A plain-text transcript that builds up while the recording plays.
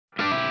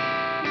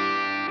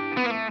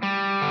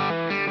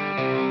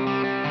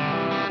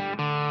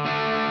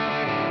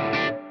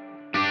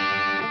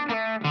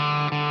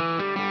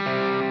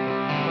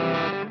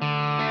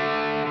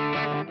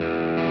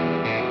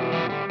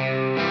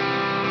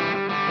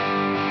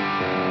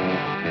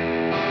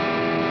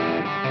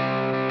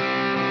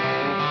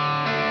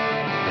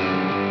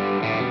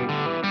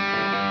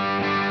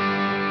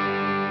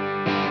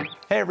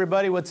Hey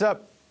everybody, what's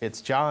up?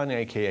 It's John,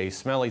 aka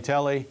Smelly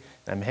Telly.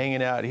 I'm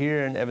hanging out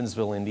here in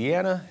Evansville,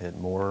 Indiana at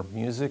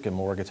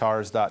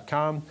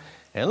moremusicandmoreguitars.com.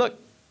 And look,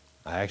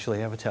 I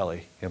actually have a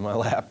Telly in my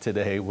lap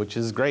today, which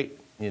is great,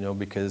 you know,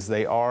 because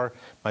they are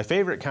my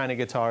favorite kind of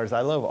guitars.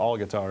 I love all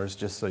guitars,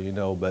 just so you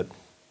know, but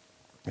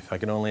if I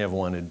could only have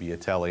one, it'd be a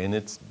Telly. And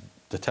it's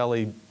the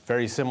Telly,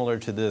 very similar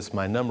to this.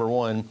 My number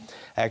one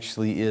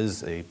actually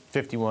is a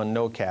 51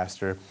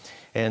 Telecaster.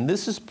 And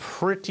this is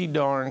pretty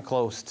darn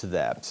close to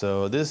that.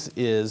 So this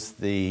is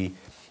the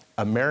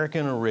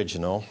American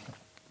original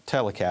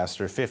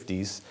Telecaster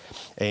 50s,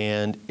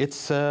 and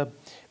it's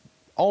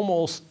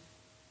almost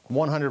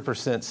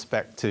 100%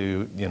 spec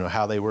to, you know,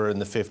 how they were in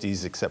the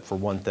 50s, except for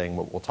one thing,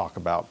 what we'll talk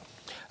about.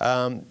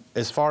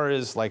 As far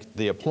as like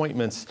the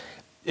appointments,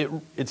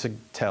 it's a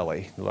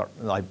Telly.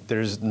 Like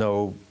there's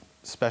no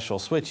special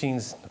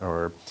switchings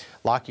or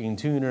locking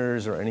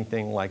tuners or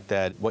anything like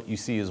that. What you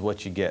see is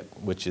what you get,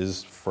 which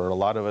is, for a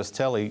lot of us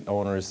Telly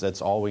owners,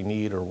 that's all we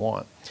need or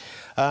want.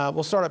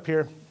 We'll start up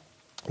here.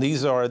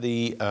 These are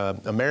the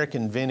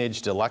American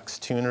Vintage Deluxe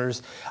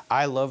tuners.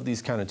 I love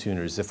these kind of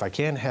tuners. If I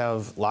can't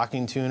have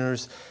locking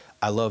tuners,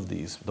 I love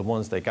these. The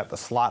ones that got the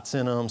slots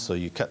in them, so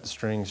you cut the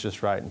strings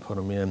just right and put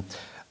them in.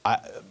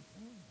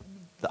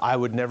 I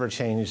would never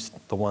change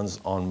the ones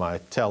on my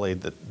Telly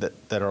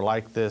that are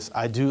like this.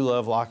 I do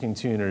love locking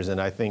tuners, and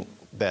I think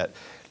that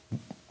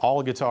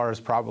all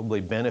guitars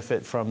probably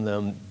benefit from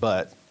them,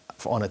 but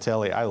on a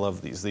Telly, I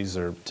love these. These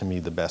are, to me,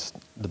 the best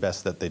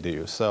that they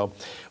do. So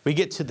we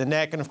get to the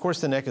neck, and of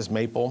course the neck is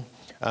maple.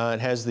 It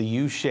has the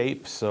U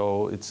shape,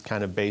 so it's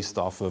kind of based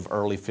off of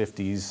early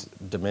 50s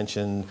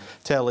dimension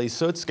Tellys.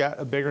 So it's got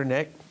a bigger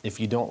neck. If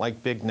you don't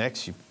like big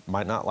necks, you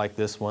might not like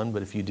this one,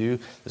 but if you do,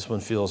 this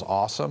one feels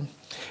awesome.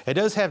 It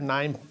does have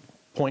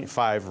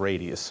 9.5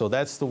 radius, so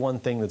that's the one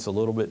thing that's a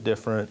little bit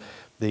different.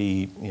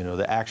 The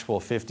actual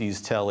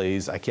 50s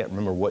Tellys, I can't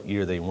remember what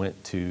year they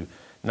went to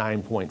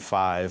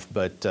 9.5,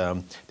 but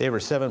they were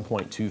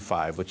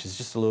 7.25, which is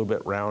just a little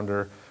bit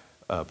rounder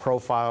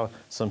profile.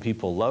 Some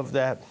people love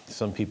that,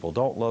 some people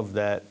don't love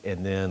that,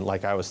 and then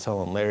like I was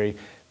telling Larry,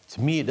 to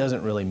me it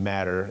doesn't really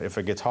matter. If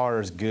a guitar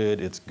is good,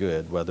 it's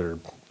good,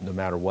 no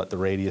matter what the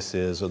radius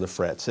is or the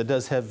frets. It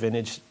does have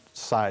vintage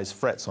size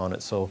frets on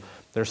it, so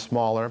they're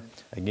smaller.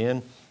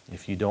 Again,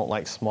 if you don't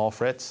like small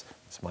frets,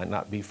 this might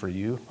not be for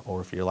you, or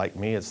if you're like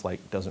me, it's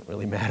like, doesn't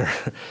really matter,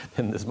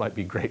 then this might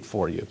be great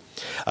for you.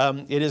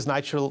 It is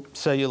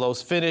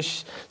nitrocellulose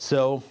finish,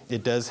 so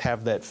it does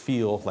have that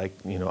feel like,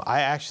 you know,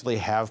 I actually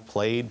have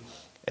played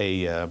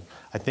I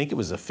think it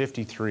was a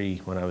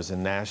 53 when I was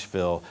in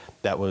Nashville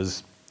that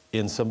was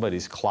in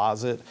somebody's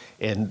closet,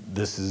 and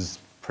this is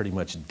pretty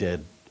much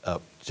dead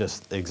up,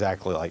 just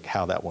exactly like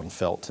how that one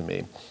felt to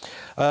me.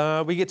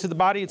 We get to the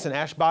body, it's an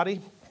ash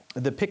body.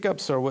 The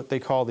pickups are what they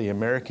call the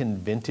American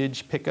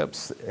vintage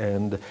pickups,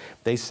 and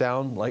they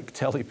sound like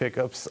Telly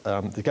pickups.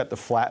 They got the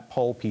flat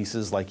pole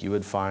pieces like you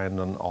would find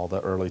on all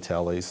the early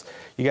Tellys.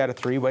 You got a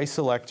three-way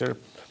selector.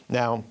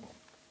 Now,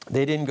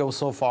 they didn't go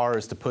so far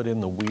as to put in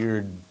the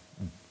weird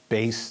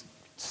bass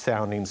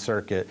sounding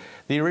circuit.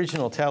 The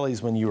original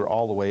Tellys, when you were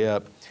all the way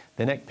up,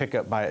 the neck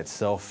pickup by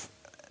itself,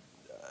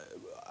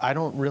 I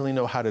don't really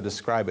know how to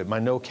describe it.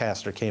 My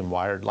Telecaster came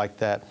wired like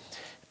that.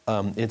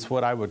 It's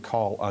what I would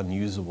call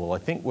unusable. I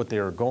think what they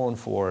were going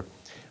for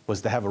was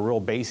to have a real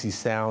bassy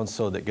sound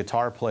so that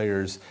guitar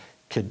players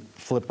could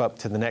flip up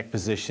to the neck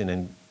position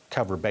and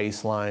cover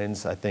bass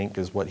lines, I think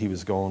is what he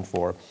was going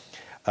for.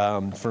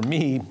 For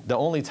me, the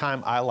only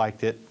time I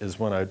liked it is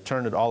when I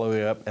turned it all the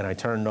way up and I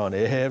turned on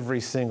every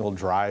single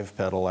drive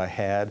pedal I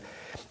had,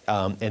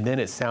 and then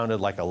it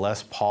sounded like a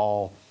Les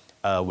Paul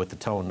with the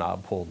tone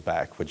knob pulled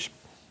back, which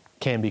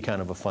can be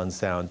kind of a fun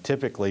sound.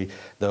 Typically,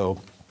 though,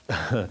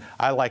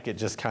 I like it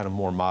just kind of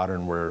more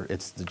modern, where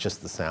it's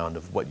just the sound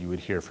of what you would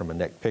hear from a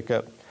neck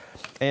pickup.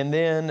 And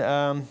then,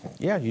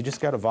 yeah, you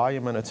just got a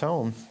volume and a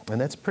tone,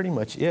 and that's pretty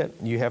much it.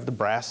 You have the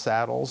brass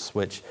saddles,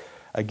 which,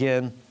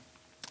 again,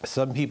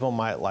 some people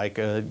might like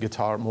a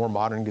guitar, more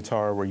modern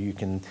guitar, where you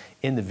can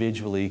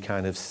individually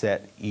kind of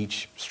set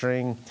each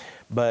string,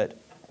 but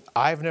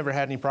I've never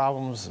had any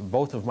problems.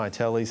 Both of my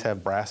Tellys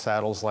have brass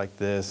saddles like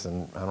this,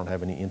 and I don't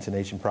have any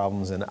intonation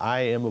problems, and I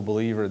am a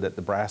believer that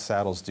the brass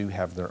saddles do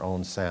have their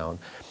own sound,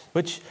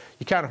 which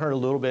you kind of heard a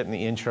little bit in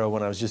the intro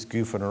when I was just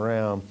goofing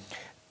around.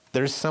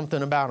 There's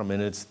something about them,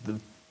 and it's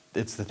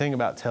the thing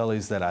about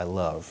Tellys that I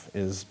love,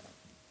 is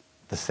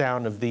the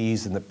sound of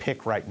these and the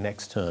pick right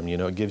next to them. You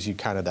know, it gives you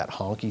kind of that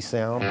honky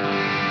sound.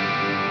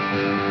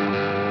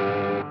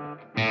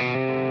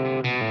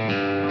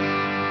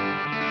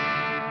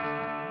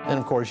 And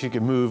of course, you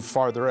can move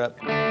farther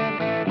up,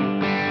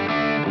 and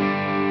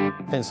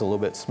it's a little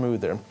bit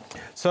smoother.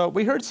 So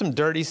we heard some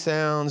dirty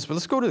sounds, but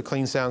let's go to the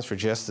clean sounds for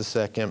just a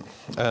second.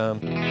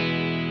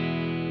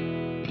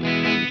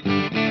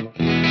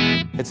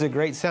 It's a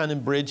great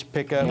sounding bridge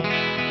pickup.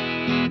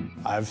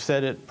 I've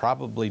said it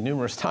probably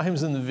numerous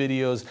times in the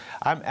videos.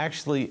 I'm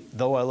actually,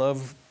 though I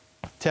love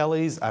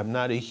Tellys, I'm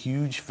not a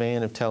huge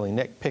fan of Telly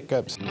neck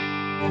pickups.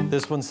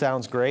 This one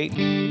sounds great.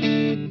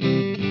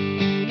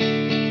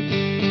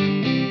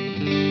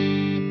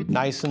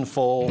 nice and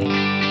full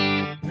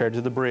compared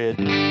to the bridge.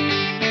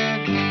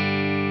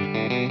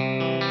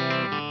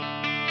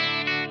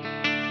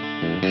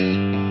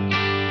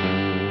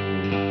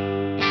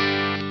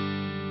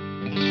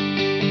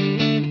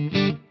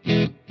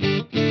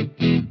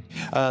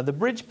 The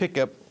bridge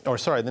pickup, or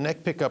sorry, the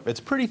neck pickup, it's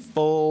pretty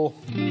full.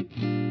 You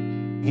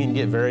can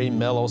get very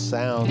mellow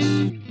sounds.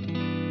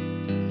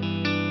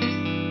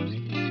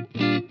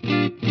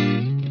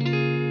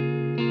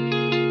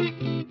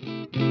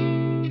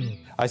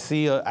 I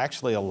see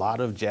actually a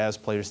lot of jazz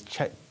players.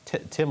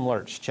 Tim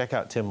Lurch, check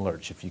out Tim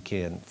Lurch if you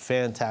can.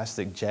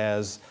 Fantastic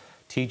jazz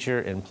teacher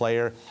and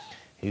player.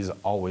 He's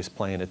always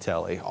playing a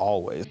Tele,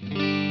 always.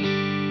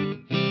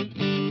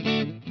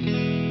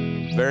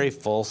 Very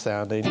full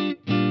sounding.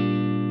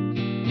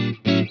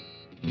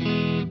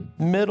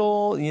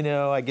 Middle, you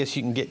know, I guess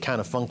you can get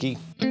kind of funky.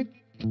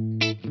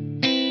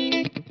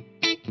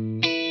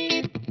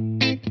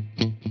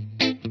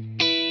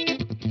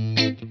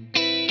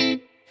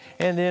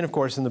 And then, of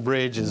course, in the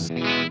bridge is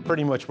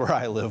pretty much where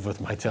I live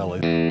with my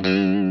Tele.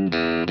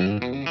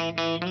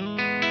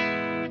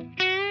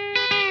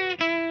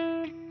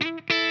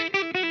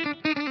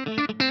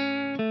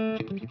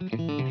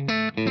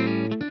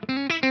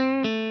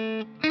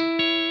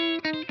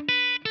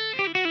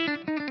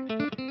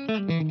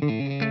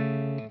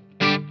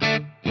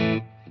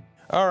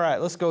 All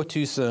right, let's go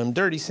to some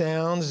dirty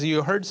sounds.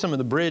 You heard some of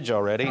the bridge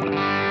already.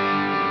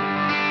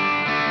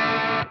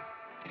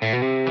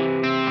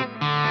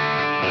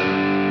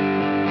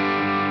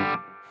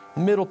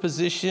 Middle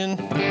position.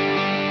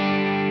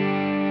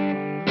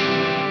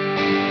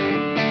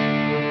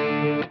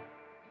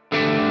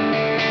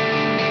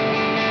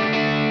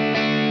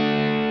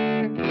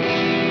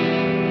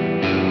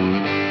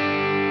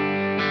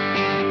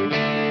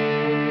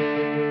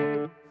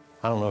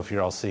 I don't know if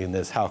you're all seeing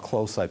this, how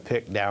close I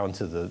picked down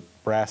to the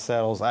brass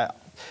saddles. I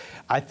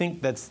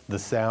think that's the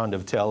sound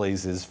of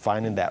Teles, is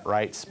finding that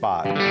right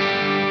spot.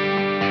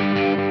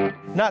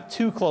 Not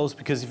too close,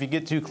 because if you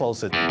get too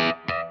close,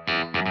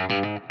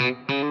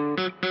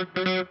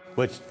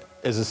 which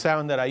is a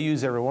sound that I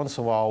use every once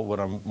in a while when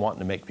I'm wanting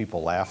to make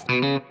people laugh.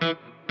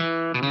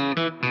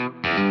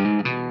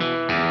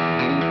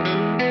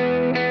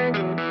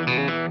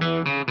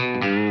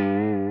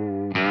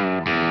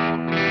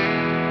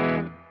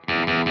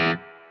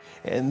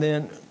 And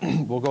then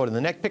we'll go to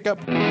the neck pickup.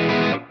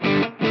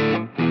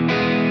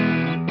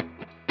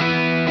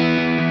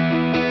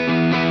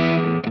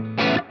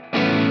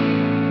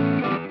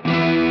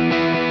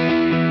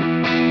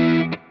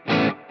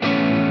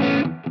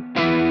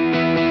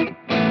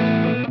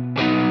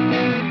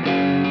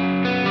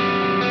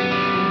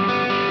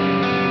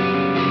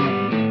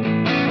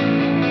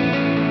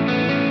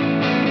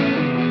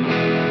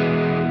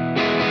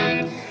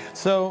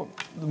 So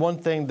one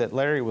thing that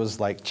Larry was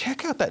like,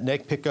 check out that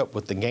neck pickup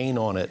with the gain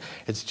on it.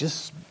 It's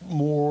just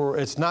more,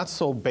 it's not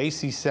so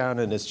bassy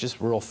sounding, it's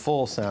just real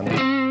full sounding.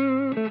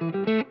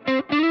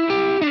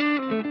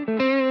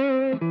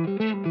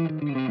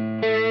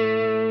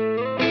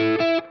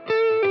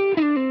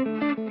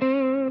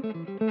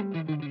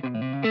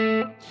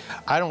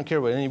 I don't care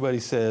what anybody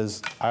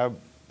says. I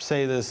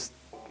say this,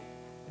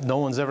 no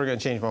one's ever gonna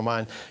change my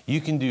mind.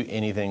 You can do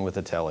anything with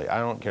a Tele. I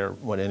don't care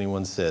what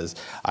anyone says.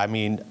 I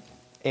mean,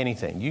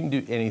 anything. You can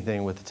do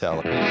anything with the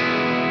Tele.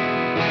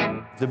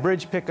 The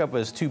bridge pickup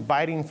is too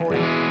biting for you.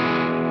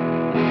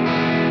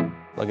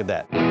 Look at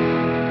that.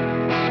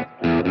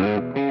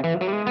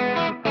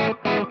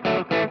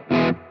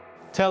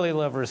 Tele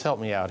lovers, help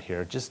me out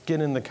here. Just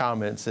get in the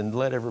comments and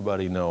let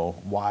everybody know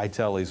why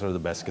Teles are the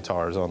best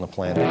guitars on the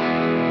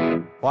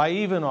planet. Why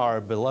even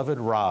our beloved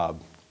Rob,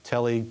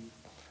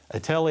 a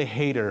Tele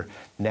hater,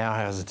 now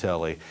has a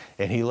Tele,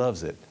 and he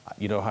loves it.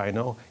 You know how I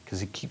know? Because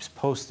he keeps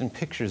posting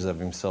pictures of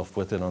himself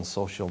with it on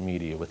social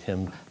media, with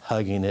him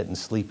hugging it and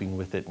sleeping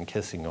with it and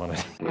kissing on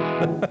it.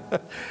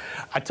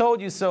 I told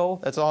you so.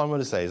 That's all I'm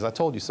going to say is I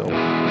told you so.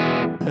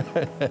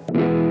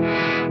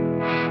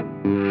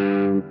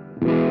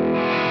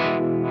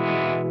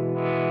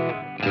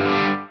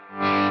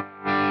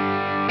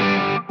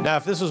 Now,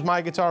 if this was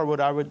my guitar,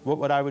 what I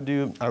would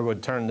do, I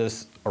would turn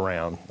this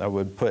around. I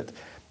would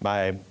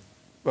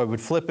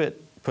flip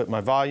it, put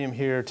my volume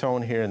here,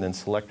 tone here, and then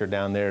selector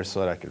down there so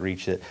that I could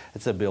reach it.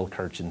 It's a Bill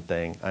Kirchen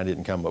thing. I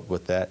didn't come up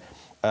with that.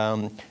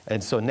 And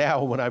so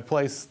now when I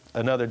place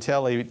another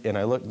Tele and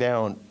I look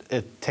down,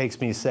 it takes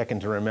me a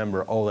second to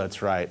remember, oh,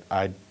 that's right,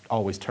 I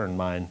always turn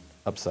mine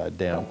upside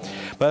down.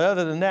 But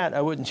other than that,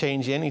 I wouldn't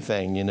change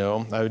anything, you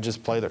know. I would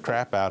just play the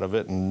crap out of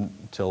it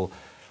until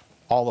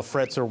all the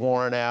frets are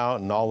worn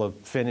out and all the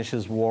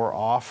finishes wore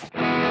off.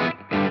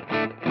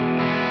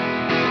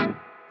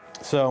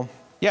 So,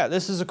 yeah,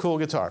 this is a cool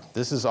guitar.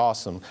 This is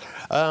awesome.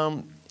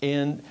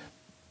 And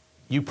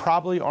you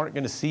probably aren't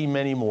going to see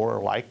many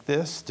more like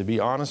this, to be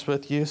honest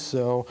with you.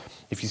 So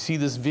if you see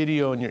this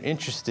video and you're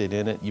interested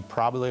in it, you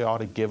probably ought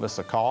to give us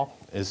a call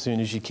as soon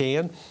as you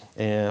can.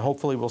 And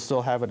hopefully we'll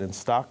still have it in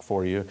stock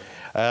for you.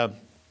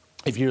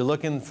 If you're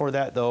looking for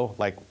that, though,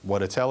 like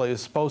what a Tele is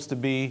supposed to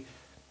be,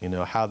 you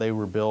know, how they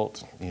were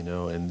built, you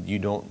know, and you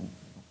don't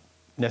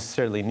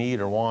necessarily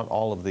need or want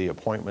all of the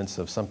appointments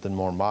of something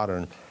more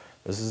modern,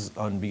 this is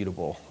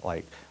unbeatable,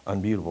 like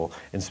unbeatable.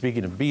 And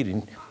speaking of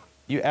beating,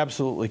 you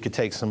absolutely could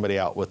take somebody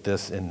out with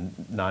this and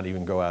not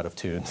even go out of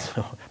tune.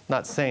 So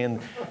not saying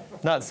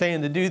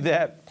to do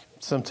that.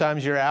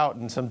 Sometimes you're out,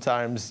 and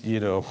sometimes, you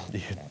know,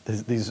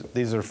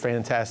 these are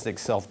fantastic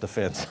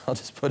self-defense. I'll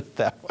just put it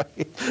that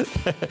way.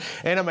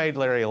 And I made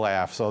Larry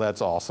laugh, so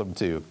that's awesome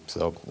too.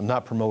 So I'm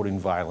not promoting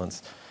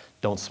violence.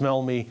 Don't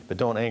smell me, but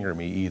don't anger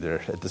me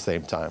either at the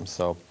same time.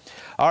 So,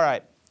 all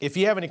right. If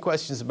you have any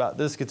questions about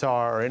this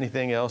guitar or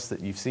anything else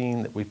that you've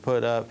seen that we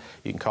put up,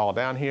 you can call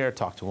down here,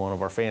 talk to one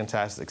of our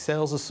fantastic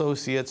sales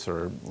associates,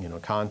 or, you know,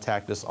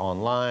 contact us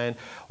online,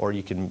 or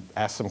you can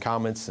ask some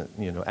comments,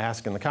 you know,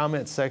 ask in the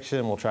comments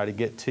section. We'll try to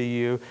get to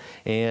you.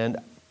 And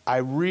I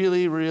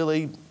really,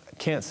 really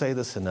can't say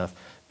this enough.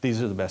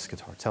 These are the best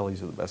guitars.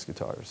 Teles are the best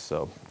guitars.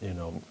 So, you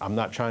know, I'm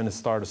not trying to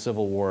start a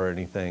civil war or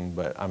anything,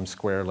 but I'm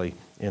squarely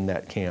in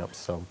that camp.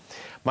 So,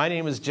 my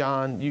name is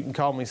John. You can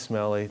call me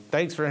Smelly.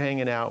 Thanks for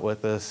hanging out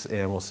with us,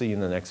 and we'll see you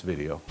in the next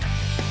video.